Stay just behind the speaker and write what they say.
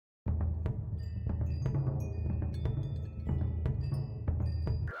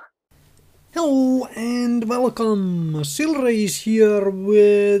Hello and welcome! Silrace here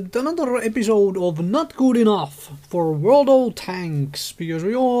with another episode of Not Good Enough for World of Tanks, because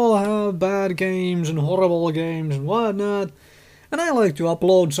we all have bad games and horrible games and whatnot, and I like to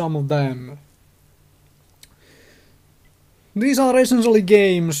upload some of them. These are essentially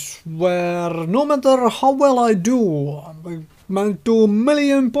games where no matter how well I do, I might do a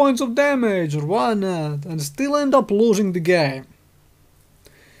million points of damage or whatnot, and still end up losing the game.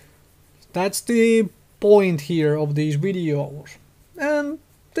 That's the point here of these videos. And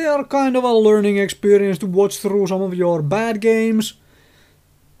they are kind of a learning experience to watch through some of your bad games.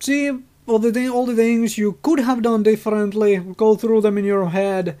 See all the things you could have done differently, go through them in your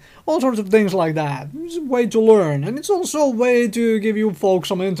head, all sorts of things like that. It's a way to learn, and it's also a way to give you folks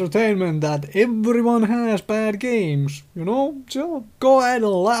some entertainment that everyone has bad games, you know? So go ahead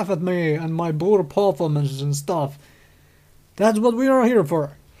and laugh at me and my poor performances and stuff. That's what we are here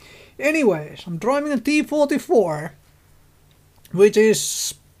for. Anyways, I'm driving a T-44, which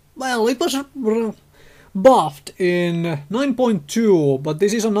is, well, it was buffed in 9.2, but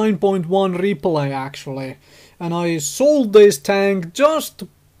this is a 9.1 replay actually, and I sold this tank just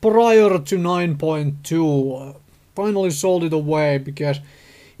prior to 9.2. Finally sold it away, because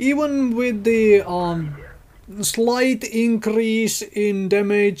even with the slight increase in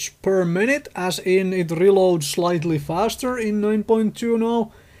damage per minute, as in it reloads slightly faster in 9.2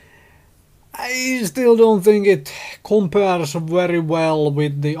 now, I still don't think it compares very well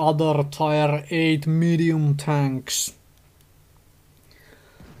with the other Tier 8 medium tanks.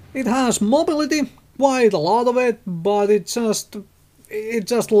 It has mobility, quite a lot of it, but it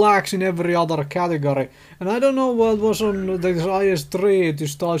just lacks in every other category. And I don't know what was on this IS-3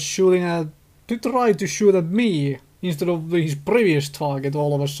 to try to shoot at me instead of his previous target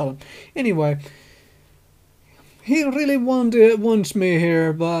all of a sudden. Anyway. He really wants me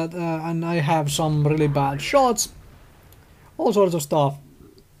here, but and I have some really bad shots, all sorts of stuff.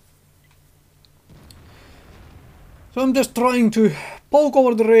 So I'm just trying to poke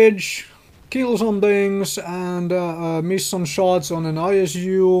over the ridge, kill some things, and miss some shots on an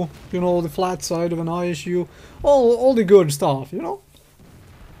ISU, you know, the flat side of an ISU, all the good stuff, you know?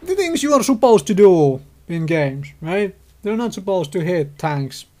 The things you are supposed to do in games, right? They're not supposed to hit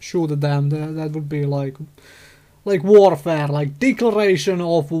tanks, shoot at them, that would be like warfare, like declaration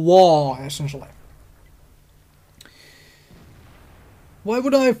of war, essentially. Why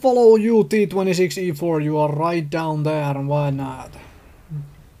would I follow you, T-26E4? You are right down there, and why not?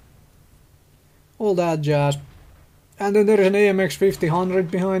 All that jazz. And then there is an AMX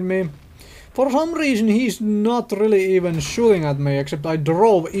 5000 behind me. For some reason he's not really even shooting at me, except I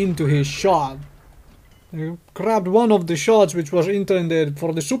drove into his shot. They grabbed one of the shots which was intended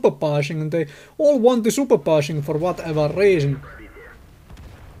for the super passing, and they all want the super passing for whatever reason.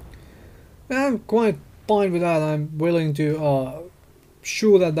 I'm quite fine with that. I'm willing to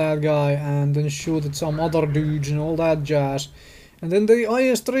shoot at that guy and then shoot at some other dudes and all that jazz. And then the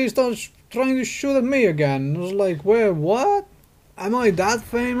IS-3 starts trying to shoot at me again. I was like, wait, what? Am I that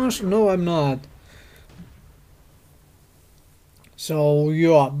famous? No, I'm not. So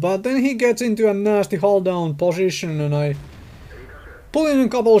yeah, but then he gets into a nasty hull down position, and I pull in a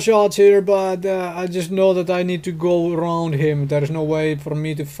couple shots here, but I just know that I need to go around him. There's no way for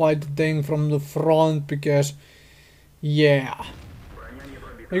me to fight the thing from the front, because yeah.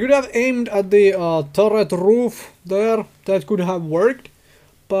 I could have aimed at the turret roof there, that could have worked,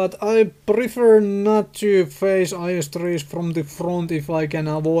 but I prefer not to face IS-3s from the front if I can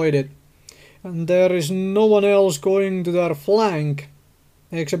avoid it. And there is no one else going to their flank,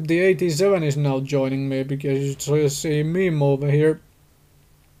 except the 87 is now joining me, because you see a meme over here.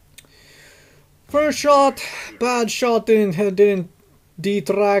 First shot, bad shot, didn't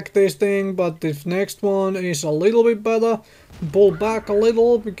detract this thing, but this next one is a little bit better. Pull back a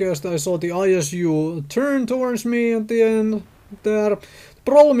little, because I saw the ISU turn towards me at the end there. The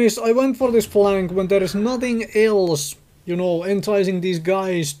problem is I went for this flank when there is nothing else, you know, enticing these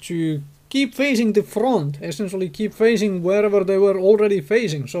guys to keep facing the front, essentially keep facing wherever they were already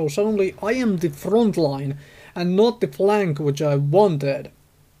facing. So suddenly I am the front line and not the flank which I wanted.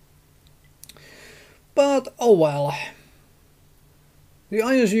 But oh well. The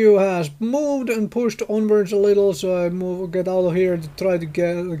ISU has moved and pushed onwards a little, so I get out of here to try to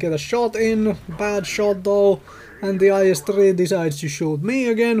get a shot in. Bad shot though, and the IS-3 decides to shoot me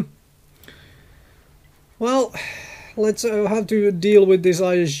again. Well, let's have to deal with this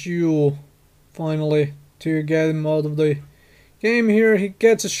ISU finally to get him out of the game here. He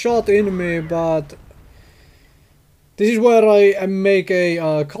gets a shot in me, but this is where I make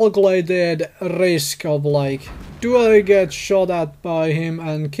a calculated risk of like, do I get shot at by him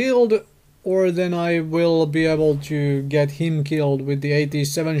and killed, or then I will be able to get him killed with the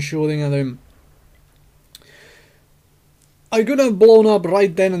 87 shooting at him. I could have blown up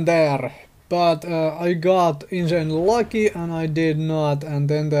right then and there, but I got insanely lucky and I did not. And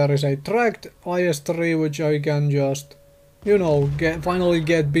then there is a tracked IS-3 which I can just, you know, finally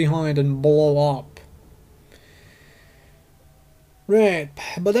get behind and blow up. Right,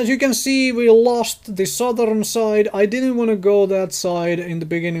 but as you can see, we lost the southern side. I didn't want to go that side in the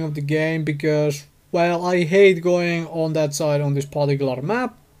beginning of the game because, well, I hate going on that side on this particular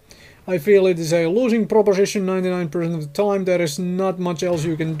map. I feel it is a losing proposition 99% of the time. There is not much else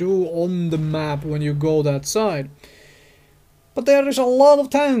you can do on the map when you go that side. But there is a lot of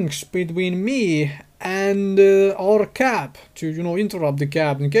tanks between me and our cap to, you know, interrupt the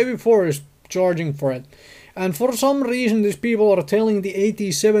cap. And T-44 is charging for it. And for some reason these people are telling the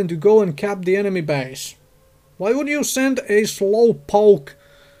 87 to go and cap the enemy base. Why would you send a slowpoke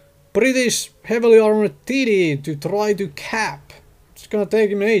British heavily armored TD to try to cap? It's gonna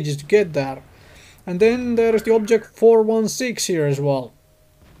take him ages to get there. And then there is the object 416 here as well.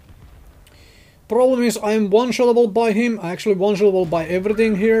 Problem is I am one-shotable by him, actually one-shotable by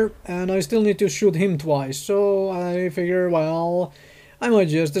everything here, and I still need to shoot him twice. So I figure, well, I might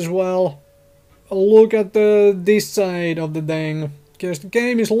just as well look at this side of the thing, because the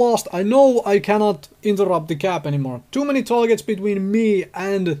game is lost. I know I cannot interrupt the cap anymore. Too many targets between me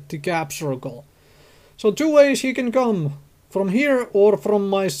and the cap circle. So two ways he can come. From here or from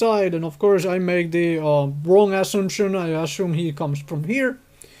my side, and of course I make the wrong assumption. I assume he comes from here.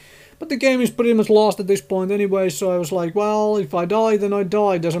 But the game is pretty much lost at this point anyway, so I was like, well, if I die, then I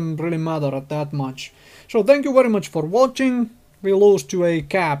die. Doesn't really matter at that much. So thank you very much for watching. We lose to a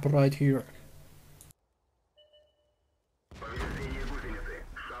cap right here.